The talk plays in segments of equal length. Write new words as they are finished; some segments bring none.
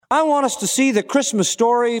I want us to see the Christmas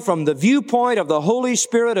story from the viewpoint of the Holy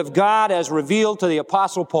Spirit of God as revealed to the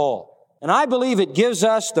Apostle Paul. And I believe it gives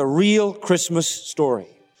us the real Christmas story.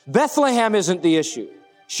 Bethlehem isn't the issue.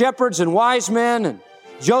 Shepherds and wise men and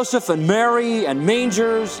Joseph and Mary and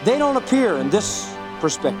mangers, they don't appear in this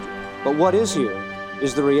perspective. But what is here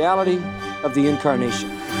is the reality of the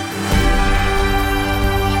Incarnation.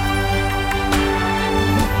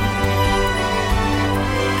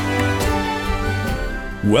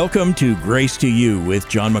 Welcome to Grace to You with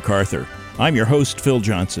John MacArthur. I'm your host, Phil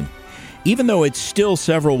Johnson. Even though it's still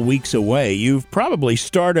several weeks away, you've probably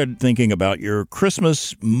started thinking about your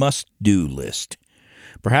Christmas must-do list.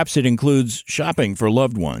 Perhaps it includes shopping for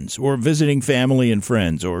loved ones, or visiting family and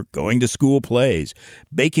friends, or going to school plays,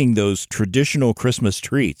 baking those traditional Christmas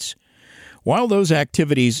treats. While those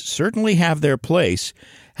activities certainly have their place,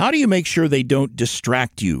 how do you make sure they don't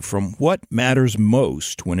distract you from what matters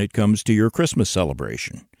most when it comes to your Christmas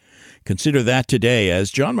celebration? Consider that today as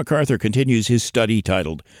John MacArthur continues his study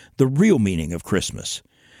titled, The Real Meaning of Christmas.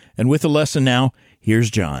 And with the lesson now, here's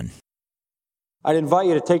John. I'd invite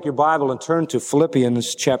you to take your Bible and turn to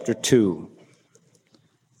Philippians chapter 2.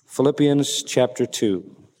 Philippians chapter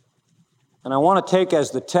 2. And I want to take as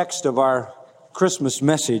the text of our Christmas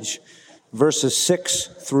message verses 6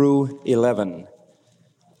 through 11.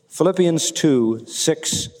 Philippians 2,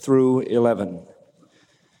 6 through 11.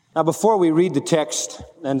 Now, before we read the text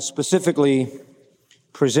and specifically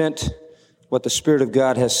present what the Spirit of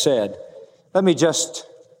God has said, let me just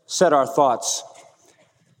set our thoughts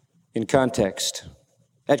in context.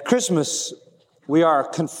 At Christmas, we are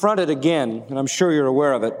confronted again, and I'm sure you're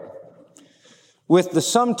aware of it, with the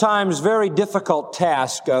sometimes very difficult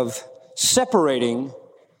task of separating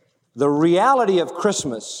the reality of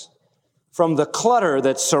Christmas from the clutter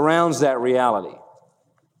that surrounds that reality.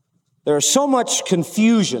 There's so much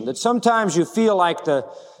confusion that sometimes you feel like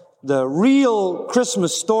the real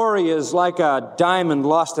Christmas story is like a diamond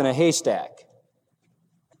lost in a haystack.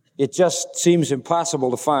 It just seems impossible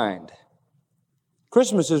to find.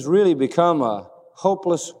 Christmas has really become a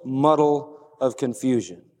hopeless muddle of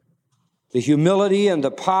confusion. The humility and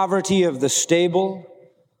the poverty of the stable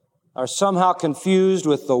are somehow confused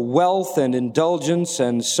with the wealth and indulgence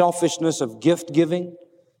and selfishness of gift-giving.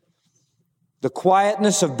 The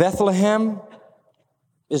quietness of Bethlehem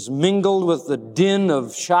is mingled with the din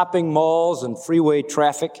of shopping malls and freeway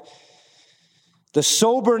traffic. The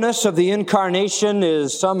soberness of the Incarnation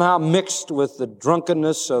is somehow mixed with the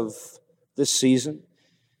drunkenness of this season.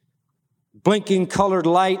 Blinking colored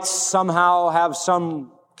lights somehow have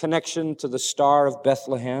some connection to the Star of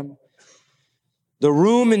Bethlehem. The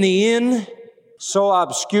room in the inn, so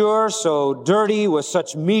obscure, so dirty, with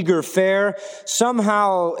such meager fare,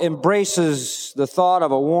 somehow embraces the thought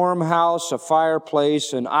of a warm house, a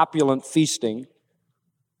fireplace, and opulent feasting.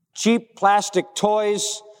 Cheap plastic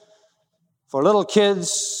toys for little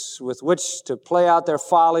kids with which to play out their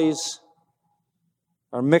follies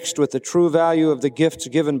are mixed with the true value of the gifts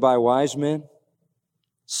given by wise men.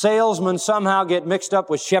 Salesmen somehow get mixed up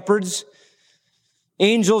with shepherds.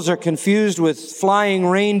 Angels are confused with flying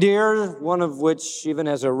reindeer, one of which even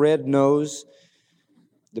has a red nose.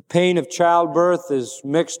 The pain of childbirth is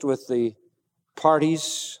mixed with the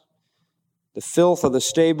parties. The filth of the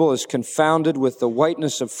stable is confounded with the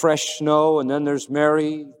whiteness of fresh snow. And then there's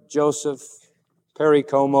Mary, Joseph, Perry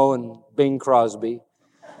Como, and Bing Crosby.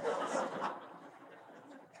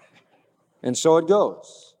 And so it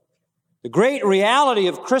goes. The great reality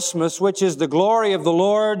of Christmas, which is the glory of the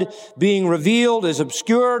Lord being revealed, is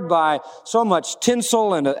obscured by so much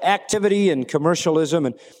tinsel and activity and commercialism.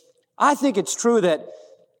 And I think it's true that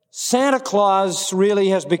Santa Claus really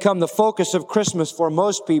has become the focus of Christmas for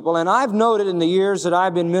most people. And I've noted in the years that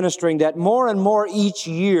I've been ministering that more and more each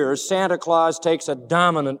year, Santa Claus takes a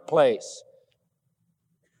dominant place.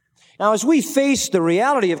 Now, as we face the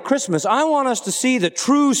reality of Christmas, I want us to see the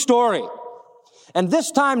true story. And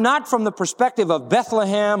this time, not from the perspective of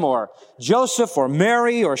Bethlehem or Joseph or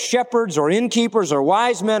Mary or shepherds or innkeepers or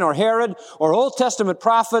wise men or Herod or Old Testament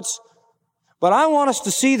prophets, but I want us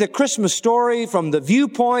to see the Christmas story from the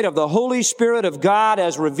viewpoint of the Holy Spirit of God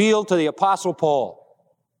as revealed to the Apostle Paul.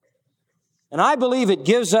 And I believe it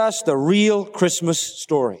gives us the real Christmas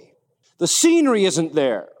story. The scenery isn't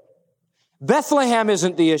there. Bethlehem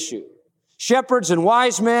isn't the issue. Shepherds and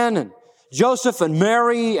wise men and Joseph and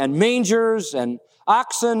Mary and mangers and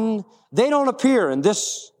oxen, they don't appear in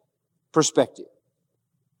this perspective.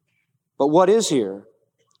 But what is here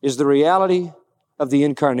is the reality of the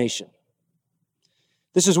Incarnation.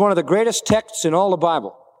 This is one of the greatest texts in all the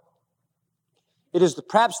Bible. It is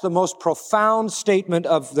perhaps the most profound statement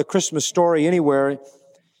of the Christmas story anywhere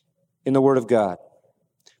in the Word of God.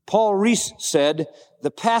 Paul Rees said,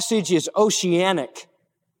 the passage is oceanic,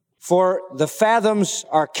 for the fathoms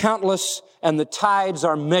are countless and the tides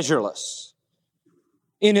are measureless.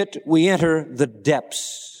 In it we enter the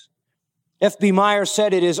depths. F.B. Meyer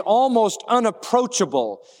said it is almost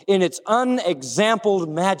unapproachable in its unexampled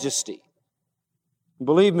majesty.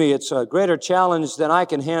 Believe me, it's a greater challenge than I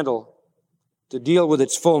can handle to deal with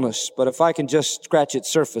its fullness, but if I can just scratch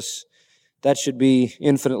its surface, that should be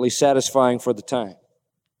infinitely satisfying for the time.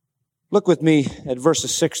 Look with me at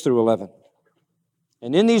verses 6 through 11.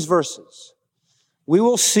 And in these verses, we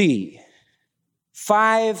will see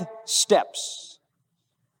 5 steps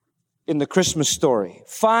in the Christmas story.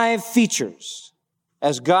 5 features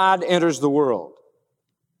as God enters the world.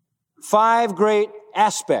 5 great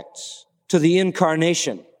aspects to the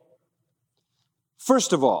Incarnation.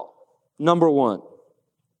 First of all, number 1,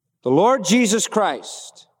 the Lord Jesus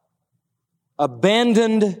Christ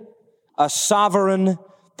abandoned a sovereign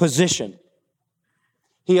position.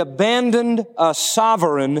 He abandoned a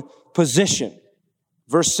sovereign position.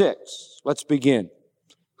 Verse 6, let's begin.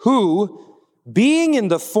 Who, being in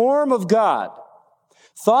the form of God,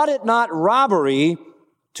 thought it not robbery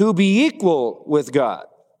to be equal with God,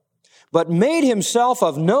 but made himself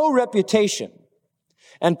of no reputation,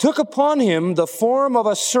 and took upon him the form of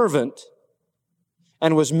a servant,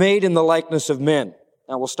 and was made in the likeness of men.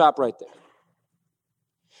 Now we'll stop right there.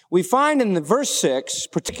 We find in the verse 6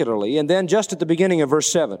 particularly, and then just at the beginning of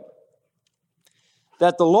verse 7,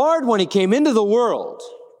 that the Lord, when he came into the world,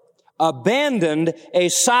 abandoned a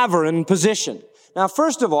sovereign position. Now,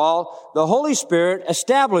 first of all, the Holy Spirit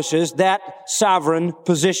establishes that sovereign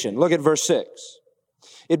position. Look at verse 6.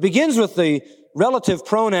 It begins with the relative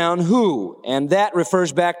pronoun who, and that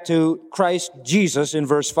refers back to Christ Jesus in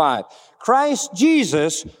verse 5. Christ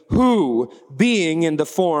Jesus, who, being in the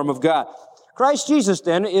form of God. Christ Jesus,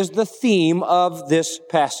 then, is the theme of this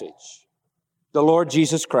passage. The Lord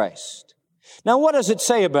Jesus Christ. Now, what does it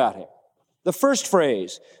say about him? The first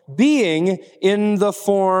phrase, being in the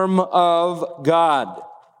form of God.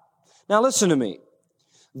 Now, listen to me.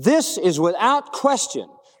 This is without question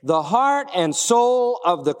the heart and soul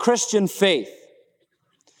of the Christian faith.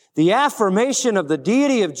 The affirmation of the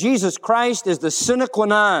deity of Jesus Christ is the sine qua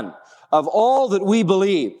non of all that we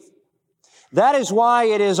believe. That is why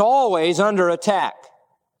it is always under attack.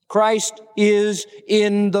 Christ is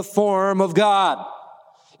in the form of God.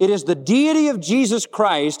 It is the deity of Jesus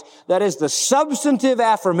Christ that is the substantive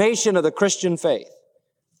affirmation of the Christian faith.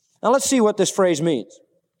 Now let's see what this phrase means.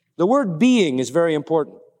 The word being is very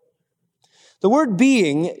important. The word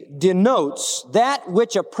being denotes that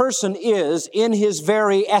which a person is in his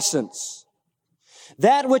very essence.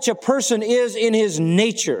 That which a person is in his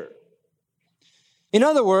nature. In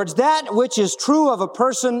other words, that which is true of a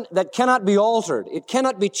person that cannot be altered. It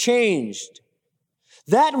cannot be changed.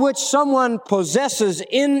 That which someone possesses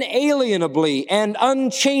inalienably and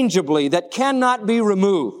unchangeably that cannot be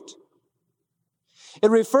removed. It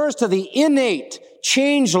refers to the innate,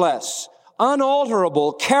 changeless,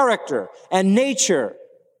 unalterable character and nature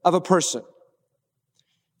of a person.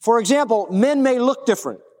 For example, men may look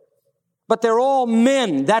different, but they're all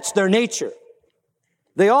men. That's their nature.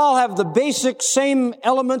 They all have the basic same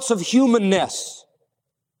elements of humanness.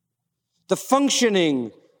 The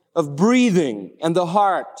functioning of breathing and the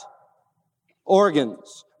heart,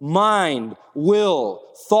 organs, mind, will,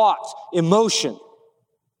 thought, emotion.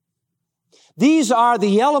 These are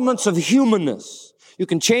the elements of humanness. You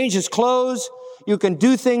can change his clothes, you can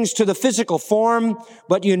do things to the physical form,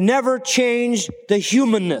 but you never change the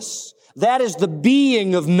humanness. That is the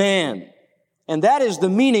being of man. And that is the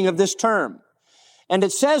meaning of this term. And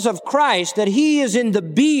it says of Christ that he is in the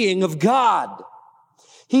being of God.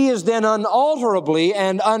 He is then unalterably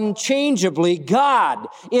and unchangeably God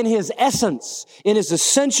in his essence, in his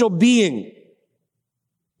essential being.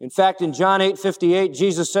 In fact, in John 8:58,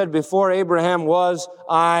 Jesus said, before Abraham was,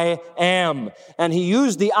 I am. And he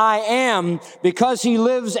used the I am because he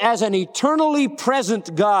lives as an eternally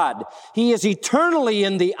present God. He is eternally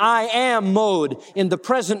in the I am mode, in the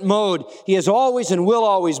present mode. He is always and will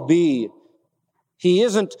always be. He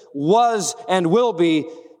isn't was and will be.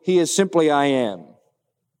 He is simply I am.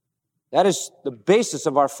 That is the basis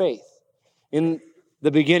of our faith. In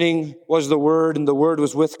the beginning was the Word, and the Word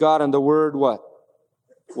was with God, and the Word what?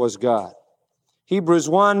 Was God. Hebrews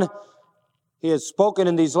 1, he has spoken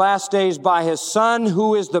in these last days by his Son,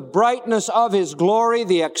 who is the brightness of his glory,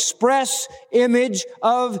 the express image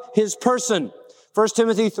of his person. 1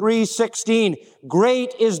 Timothy 3:16,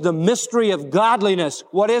 great is the mystery of godliness.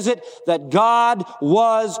 What is it? That God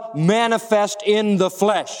was manifest in the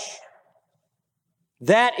flesh.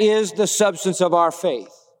 That is the substance of our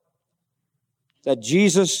faith. that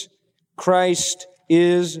Jesus Christ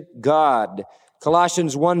is God.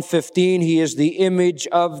 Colossians 1:15, He is the image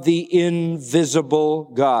of the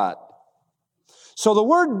invisible God. So the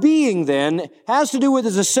word being then has to do with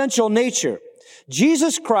His essential nature.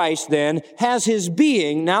 Jesus Christ then has His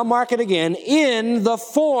being, now mark it again, in the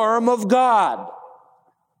form of God.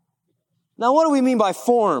 Now what do we mean by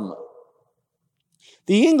form?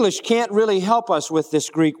 The English can't really help us with this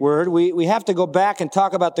Greek word. We have to go back and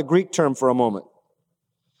talk about the Greek term for a moment.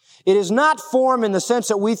 It is not form in the sense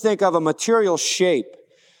that we think of a material shape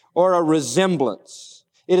or a resemblance.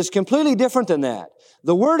 It is completely different than that.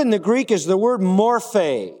 The word in the Greek is the word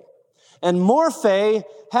morphe. And morphe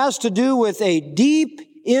has to do with a deep,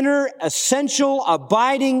 inner, essential,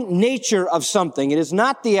 abiding nature of something. It is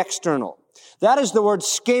not the external. That is the word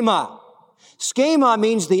schema. Schema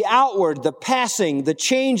means the outward, the passing, the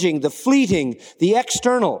changing, the fleeting, the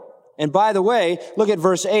external. And by the way, look at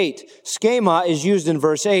verse 8. Schema is used in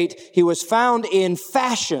verse 8. He was found in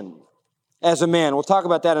fashion as a man. We'll talk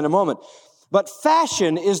about that in a moment. But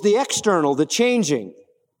fashion is the external, the changing.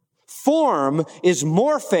 Form is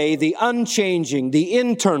morphe, the unchanging, the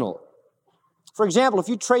internal. For example, if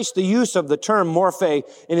you trace the use of the term morphe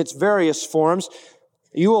in its various forms,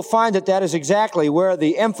 you will find that that is exactly where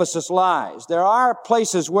the emphasis lies. There are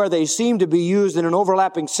places where they seem to be used in an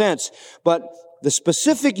overlapping sense, but the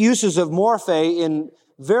specific uses of morphe in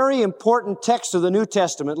very important texts of the New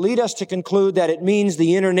Testament lead us to conclude that it means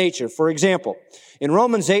the inner nature. For example, in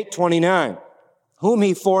Romans 8:29, whom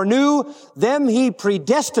He foreknew, them He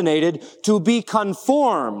predestinated to be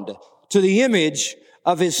conformed to the image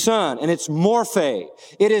of His Son. And it's morphe.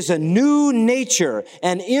 It is a new nature,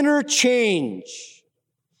 an inner change.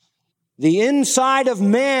 The inside of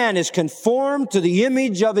man is conformed to the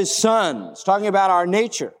image of His Son. It's talking about our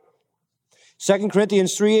nature. 2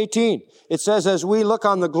 Corinthians 3:18, it says, as we look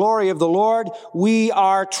on the glory of the Lord, we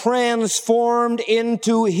are transformed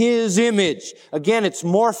into His image. Again, it's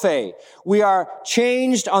morphe. We are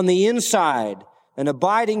changed on the inside, an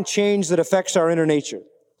abiding change that affects our inner nature.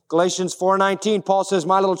 Galatians 4:19, Paul says,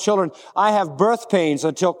 my little children, I have birth pains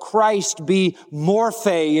until Christ be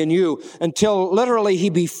morphe in you, until literally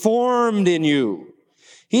He be formed in you.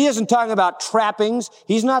 He isn't talking about trappings.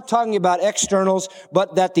 He's not talking about externals,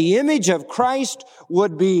 but that the image of Christ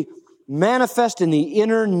would be manifest in the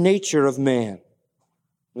inner nature of man.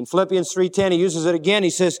 In Philippians 3:10, he uses it again. He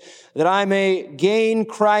says, that I may gain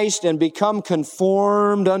Christ and become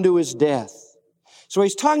conformed unto His death. So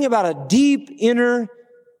he's talking about a deep inner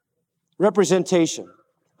representation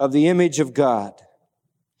of the image of God.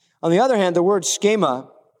 On the other hand, the word schema,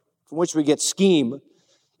 from which we get scheme,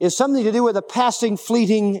 is something to do with a passing,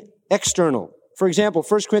 fleeting external. For example,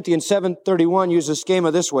 1 Corinthians 7:31 uses schema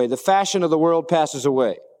this way, the fashion of the world passes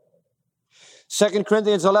away. 2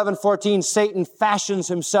 Corinthians 11:14, Satan fashions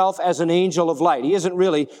himself as an angel of light. He isn't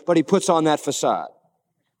really, but he puts on that facade.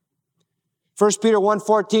 1 Peter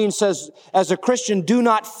 1:14 says, as a Christian, do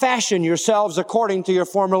not fashion yourselves according to your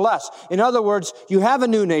former lusts. In other words, you have a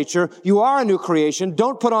new nature. You are a new creation.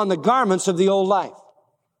 Don't put on the garments of the old life.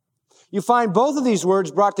 You find both of these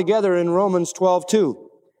words brought together in Romans 12:2.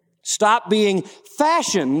 Stop being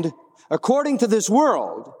fashioned according to this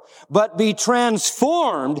world, but be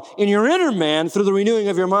transformed in your inner man through the renewing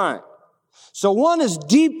of your mind. So one is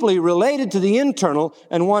deeply related to the internal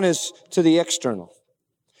and one is to the external.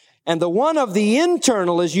 And the one of the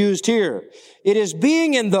internal is used here. It is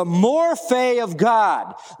being in the morphe of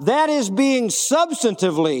God. That is being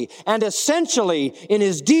substantively and essentially in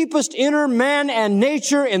His deepest inner man and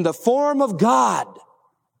nature in the form of God.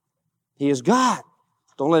 He is God.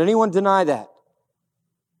 Don't let anyone deny that.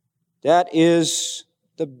 That is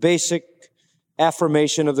the basic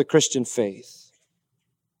affirmation of the Christian faith.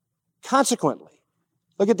 Consequently,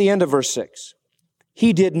 look at the end of verse 6.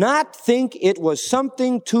 He did not think it was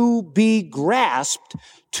something to be grasped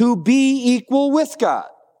to be equal with God.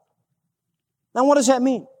 Now, what does that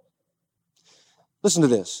mean? Listen to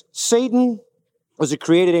this. Satan was a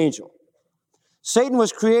created angel. Satan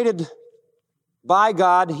was created by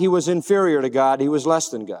God. He was inferior to God. He was less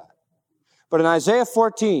than God. But in Isaiah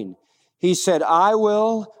 14, he said, I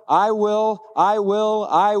will,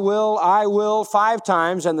 5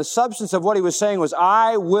 times. And the substance of what he was saying was,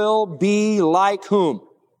 I will be like whom?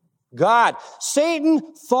 God. Satan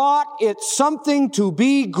thought it something to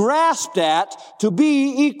be grasped at, to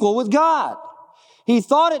be equal with God. He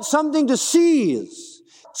thought it something to seize,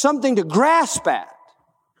 something to grasp at.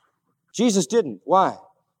 Jesus didn't. Why?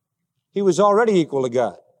 He was already equal to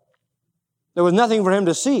God. There was nothing for him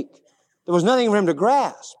to seek. There was nothing for him to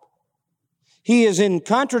grasp. He is in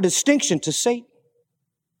contradistinction to Satan.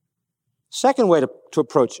 Second way to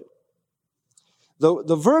approach it.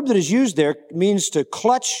 The verb that is used there means to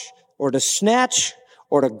clutch or to snatch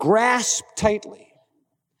or to grasp tightly.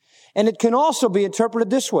 And it can also be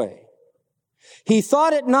interpreted this way. He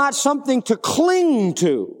thought it not something to cling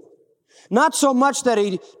to. Not so much that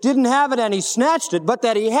he didn't have it and he snatched it, but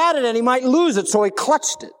that he had it and he might lose it, so he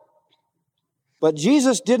clutched it. But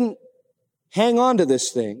Jesus didn't hang on to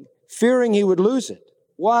this thing, fearing he would lose it.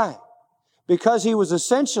 Why? Because he was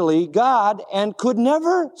essentially God and could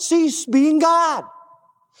never cease being God.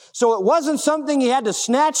 So it wasn't something he had to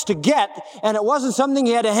snatch to get, and it wasn't something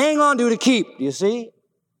he had to hang on to keep. Do you see?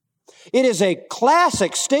 It is a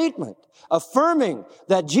classic statement affirming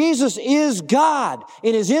that Jesus is God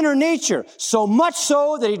in his inner nature, so much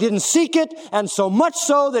so that he didn't seek it, and so much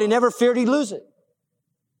so that he never feared he'd lose it.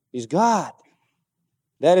 He's God.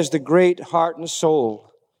 That is the great heart and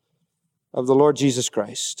soul of the Lord Jesus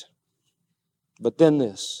Christ. But then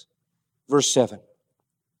this, verse 7.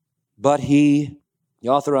 But he, the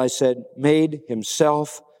authorized said, made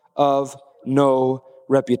himself of no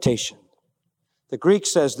reputation. The Greek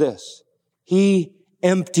says this, he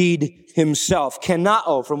emptied himself,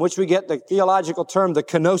 kenao, from which we get the theological term, the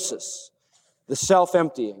kenosis, the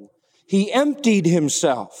self-emptying. He emptied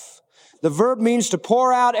himself. The verb means to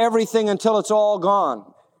pour out everything until it's all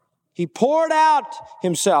gone. He poured out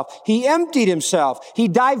himself. He emptied himself. He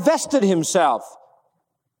divested himself.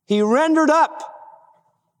 He rendered up.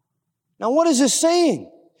 Now, what is this saying?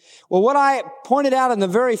 Well, what I pointed out in the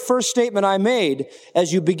very first statement I made,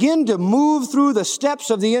 as you begin to move through the steps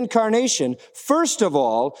of the Incarnation, first of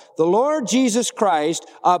all, the Lord Jesus Christ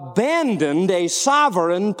abandoned a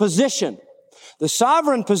sovereign position. The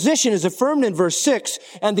sovereign position is affirmed in verse 6,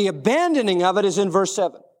 and the abandoning of it is in verse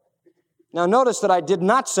 7. Now, notice that I did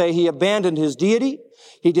not say he abandoned his deity.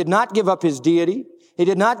 He did not give up his deity. He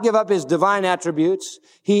did not give up his divine attributes.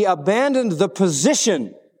 He abandoned the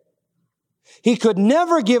position. He could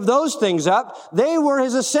never give those things up. They were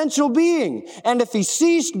his essential being. And if he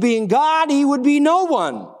ceased being God, he would be no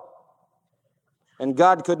one. And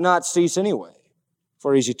God could not cease anyway,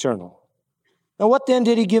 for he's eternal. Now, what then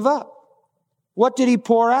did he give up? What did he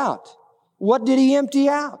pour out? What did he empty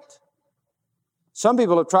out? Some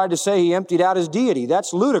people have tried to say he emptied out his deity.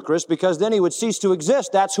 That's ludicrous, because then he would cease to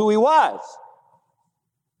exist. That's who he was.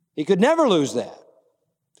 He could never lose that.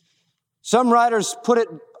 Some writers put it,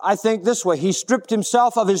 I think, this way. He stripped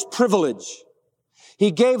himself of his privilege.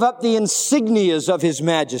 He gave up the insignias of his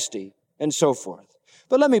majesty, and so forth.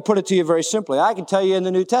 But let me put it to you very simply. I can tell you in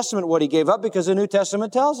the New Testament what he gave up, because the New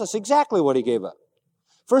Testament tells us exactly what he gave up.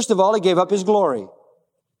 First of all, he gave up his glory.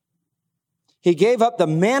 He gave up the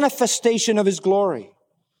manifestation of his glory.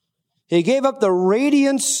 He gave up the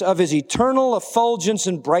radiance of his eternal effulgence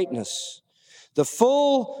and brightness, the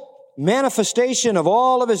full manifestation of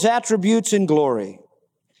all of his attributes in glory.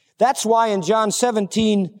 That's why in John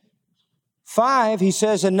 17:5, he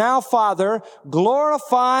says, and now, Father,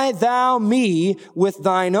 glorify thou me with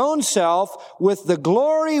thine own self, with the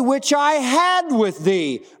glory which I had with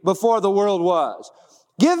thee before the world was.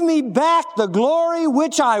 Give me back the glory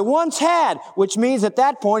which I once had, which means at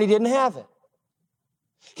that point he didn't have it.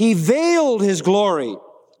 He veiled his glory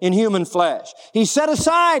in human flesh. He set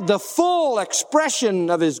aside the full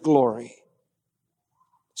expression of his glory.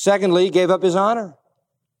 Secondly, he gave up his honor.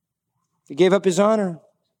 He gave up his honor.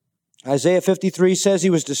 Isaiah 53 says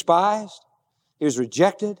he was despised. He was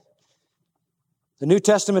rejected. The New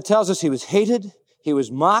Testament tells us he was hated. He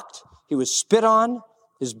was mocked. He was spit on.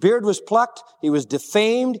 His beard was plucked. He was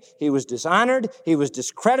defamed. He was dishonored. He was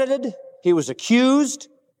discredited. He was accused.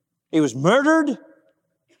 He was murdered.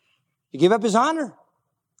 He gave up his honor,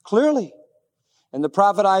 clearly. And the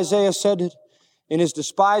prophet Isaiah said it, in his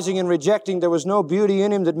despising and rejecting, there was no beauty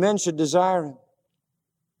in him that men should desire him.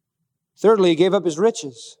 Thirdly, he gave up his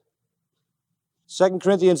riches. 2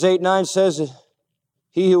 Corinthians 8:9 says that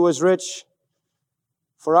he who was rich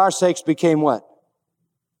for our sakes became what?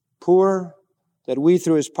 Poor, that we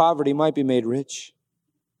through his poverty might be made rich.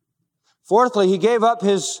 Fourthly, he gave up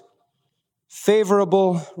his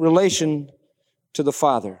favorable relation to the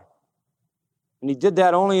Father. And he did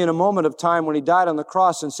that only in a moment of time when he died on the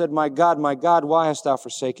cross and said, my God, why hast thou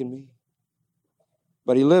forsaken me?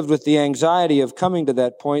 But he lived with the anxiety of coming to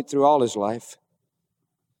that point through all his life.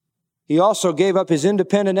 He also gave up his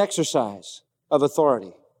independent exercise of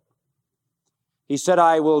authority. He said,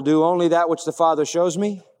 I will do only that which the Father shows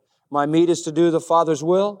me. My meat is to do the Father's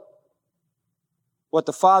will. What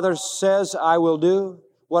the Father says, I will do.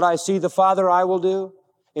 What I see the Father, I will do.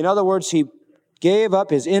 In other words, he gave up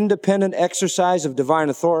his independent exercise of divine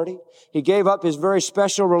authority. He gave up his very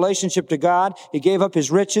special relationship to God. He gave up his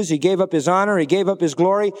riches. He gave up his honor. He gave up his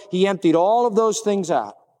glory. He emptied all of those things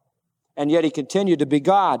out. and yet he continued to be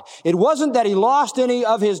God. It wasn't that he lost any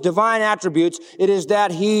of his divine attributes. It is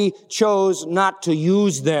that he chose not to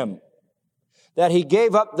use them, that he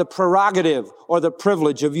gave up the prerogative or the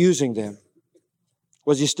privilege of using them.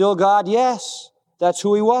 Was he still God? Yes. That's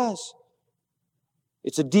who he was.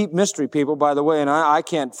 It's a deep mystery, people, by the way, and I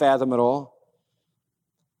can't fathom it all.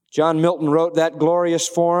 John Milton wrote, that glorious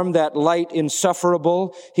form, that light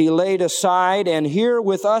insufferable, he laid aside, and here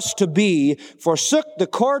with us to be, forsook the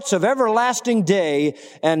courts of everlasting day,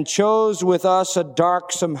 and chose with us a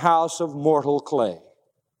darksome house of mortal clay.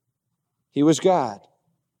 He was God,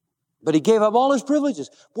 but he gave up all his privileges.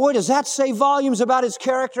 Boy, does that say volumes about his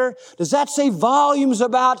character? Does that say volumes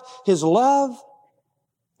about his love?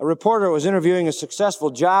 A reporter was interviewing a successful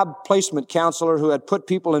job placement counselor who had put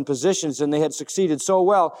people in positions and they had succeeded so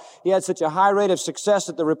well. He had such a high rate of success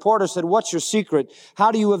that the reporter said, what's your secret? How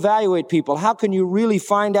do you evaluate people? How can you really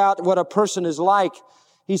find out what a person is like?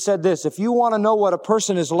 He said this, if you want to know what a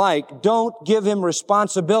person is like, don't give him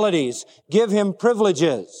responsibilities. Give him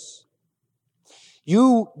privileges.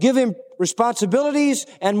 You give him responsibilities,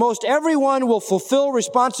 and most everyone will fulfill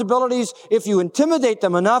responsibilities if you intimidate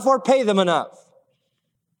them enough or pay them enough.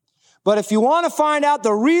 But if you want to find out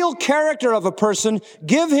the real character of a person,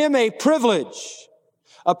 give him a privilege.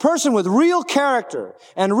 A person with real character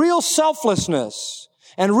and real selflessness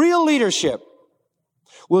and real leadership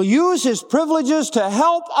will use his privileges to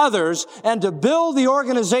help others and to build the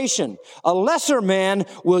organization. A lesser man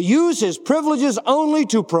will use his privileges only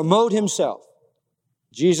to promote himself.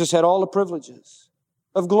 Jesus had all the privileges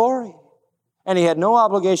of glory, and he had no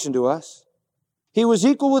obligation to us. He was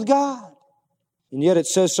equal with God. And yet it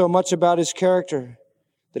says so much about his character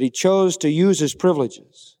that he chose to use his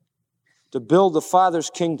privileges to build the Father's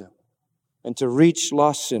kingdom and to reach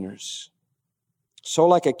lost sinners. So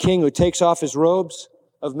like a king who takes off his robes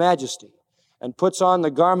of majesty and puts on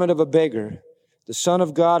the garment of a beggar, the Son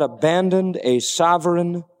of God abandoned a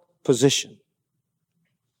sovereign position.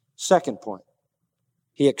 Second point,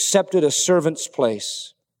 he accepted a servant's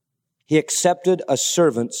place. He accepted a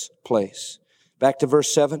servant's place. Back to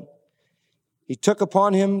verse 7. He took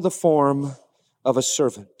upon him the form of a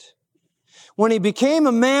servant. When he became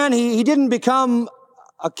a man, he didn't become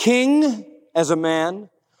a king as a man,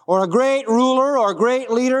 or a great ruler, or a great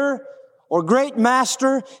leader, or great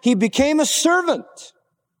master. He became a servant.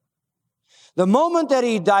 The moment that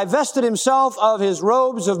he divested himself of his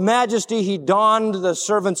robes of majesty, he donned the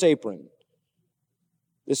servant's apron.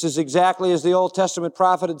 This is exactly as the Old Testament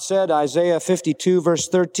prophet had said. Isaiah 52 verse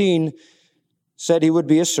 13 said he would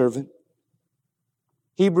be a servant.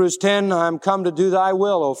 Hebrews 10, I am come to do thy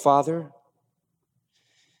will, O Father.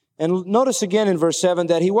 And notice again in verse 7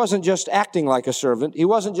 that he wasn't just acting like a servant. He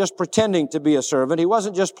wasn't just pretending to be a servant. He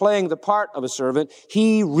wasn't just playing the part of a servant.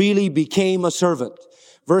 He really became a servant.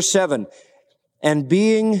 Verse 7, and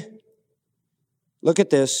being, look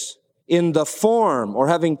at this, in the form, or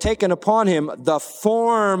having taken upon him the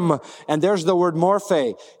form, and there's the word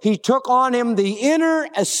morphe. He took on him the inner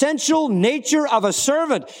essential nature of a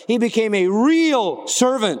servant. He became a real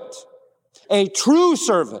servant, a true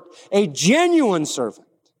servant, a genuine servant.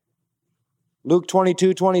 Luke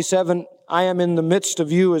 22:27, I am in the midst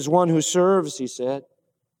of you as one who serves, he said.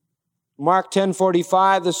 Mark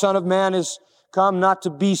 10:45, the Son of Man is come not to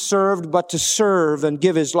be served, but to serve and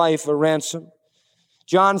give his life a ransom.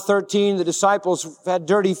 John 13, the disciples had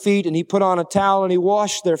dirty feet, and he put on a towel and he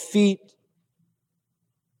washed their feet.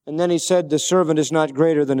 And then he said, the servant is not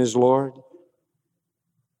greater than his Lord.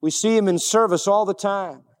 We see him in service all the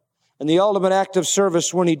time. And the ultimate act of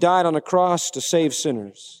service when he died on a cross to save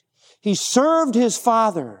sinners. He served his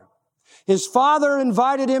Father. His Father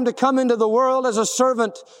invited him to come into the world as a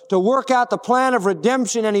servant to work out the plan of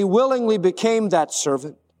redemption, and he willingly became that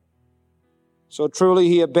servant. So truly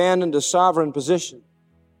he abandoned a sovereign position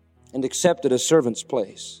and accepted a servant's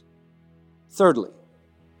place. Thirdly,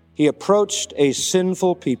 he approached a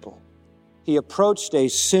sinful people. He approached a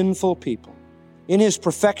sinful people. In his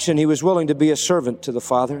perfection, he was willing to be a servant to the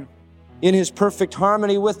Father. In his perfect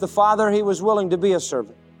harmony with the Father, he was willing to be a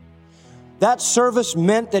servant. That service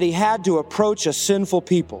meant that he had to approach a sinful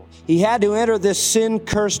people. He had to enter this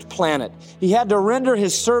sin-cursed planet. He had to render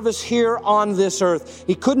his service here on this earth.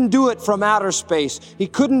 He couldn't do it from outer space. He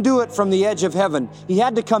couldn't do it from the edge of heaven. He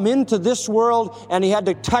had to come into this world, and he had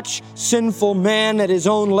to touch sinful man at his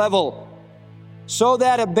own level. So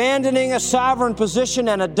that abandoning a sovereign position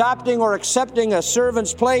and adopting or accepting a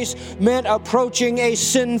servant's place meant approaching a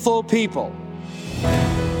sinful people.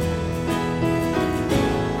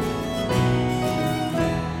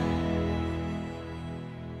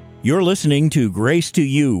 You're listening to Grace to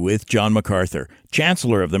You with John MacArthur,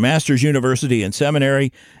 Chancellor of the Masters University and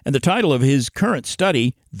Seminary, and the title of his current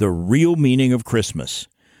study, The Real Meaning of Christmas.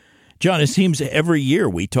 John, it seems every year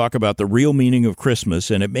we talk about the real meaning of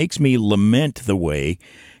Christmas, and it makes me lament the way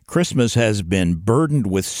Christmas has been burdened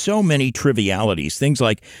with so many trivialities, things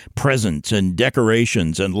like presents and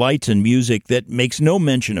decorations and lights and music that makes no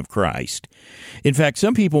mention of Christ. In fact,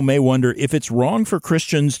 some people may wonder if it's wrong for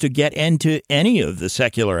Christians to get into any of the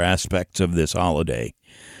secular aspects of this holiday.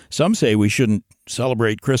 Some say we shouldn't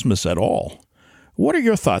celebrate Christmas at all. What are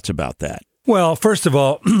your thoughts about that? Well, first of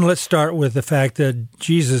all, let's start with the fact that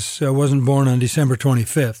Jesus wasn't born on December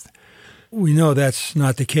 25th. We know that's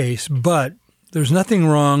not the case, but there's nothing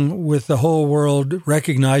wrong with the whole world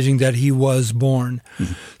recognizing that he was born.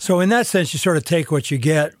 Mm-hmm. So in that sense, you sort of take what you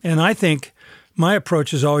get. And I think my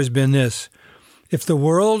approach has always been this. If the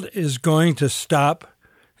world is going to stop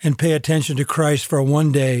and pay attention to Christ for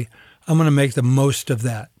one day, I'm going to make the most of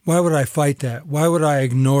that. Why would I fight that? Why would I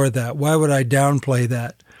ignore that? Why would I downplay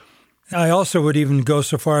that? I also would even go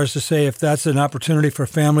so far as to say if that's an opportunity for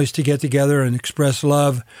families to get together and express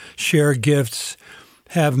love, share gifts,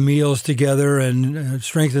 have meals together and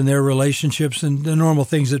strengthen their relationships and the normal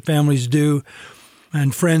things that families do,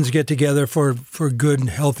 and friends get together for good,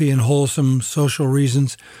 healthy, and wholesome social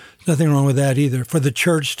reasons. Nothing wrong with that either. For the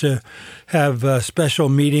church to have special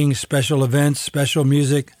meetings, special events, special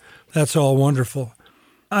music, that's all wonderful.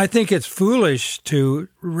 I think it's foolish to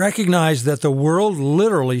recognize that the world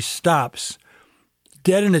literally stops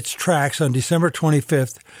dead in its tracks on December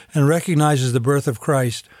 25th and recognizes the birth of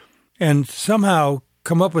Christ and somehow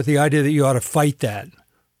come up with the idea that you ought to fight that.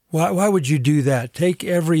 Why would you do that? Take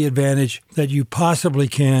every advantage that you possibly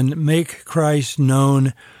can. Make Christ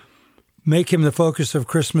known. Make him the focus of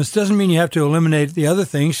Christmas. Doesn't mean you have to eliminate the other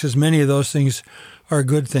things, because many of those things are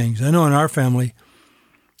good things. I know in our family,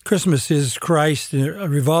 Christmas is Christ, and it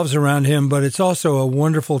revolves around him, but it's also a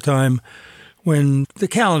wonderful time when the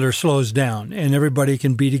calendar slows down and everybody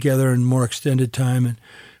can be together in more extended time, and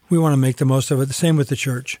we want to make the most of it. The same with the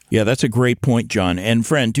church. Yeah, that's a great point, John. And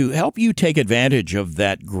friend, to help you take advantage of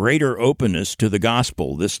that greater openness to the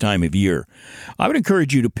gospel this time of year, I would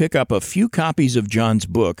encourage you to pick up a few copies of John's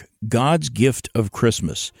book, God's Gift of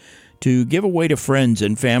Christmas, to give away to friends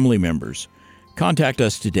and family members. Contact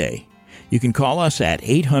us today. You can call us at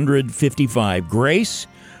 855-GRACE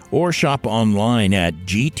or shop online at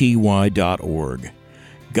gty.org.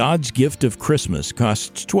 God's Gift of Christmas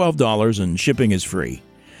costs $12 and shipping is free.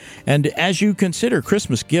 And as you consider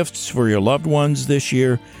Christmas gifts for your loved ones this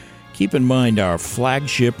year, keep in mind our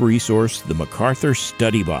flagship resource, the MacArthur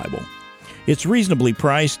Study Bible. It's reasonably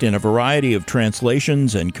priced in a variety of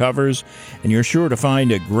translations and covers, and you're sure to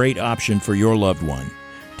find a great option for your loved one.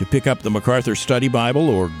 To pick up the MacArthur Study Bible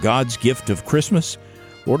or God's Gift of Christmas,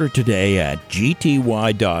 order today at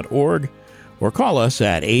gty.org or call us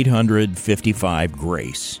at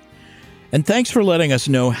 855-GRACE. And thanks for letting us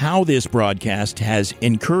know how this broadcast has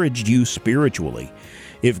encouraged you spiritually.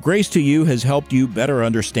 If Grace to You has helped you better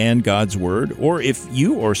understand God's Word, or if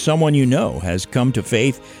you or someone you know has come to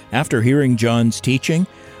faith after hearing John's teaching,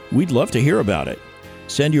 we'd love to hear about it.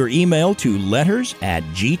 Send your email to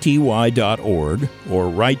letters@gty.org or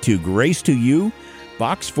write to Grace to You,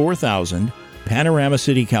 Box 4000, Panorama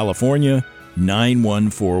City, California,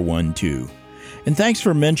 91412. And thanks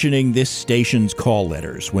for mentioning this station's call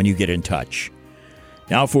letters when you get in touch.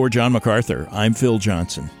 Now for John MacArthur, I'm Phil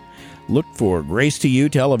Johnson. Look for Grace to You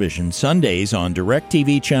Television Sundays on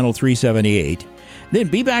DirecTV Channel 378. Then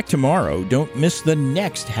be back tomorrow. Don't miss the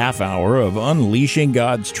next half hour of unleashing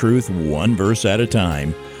God's truth one verse at a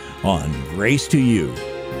time on Grace to You.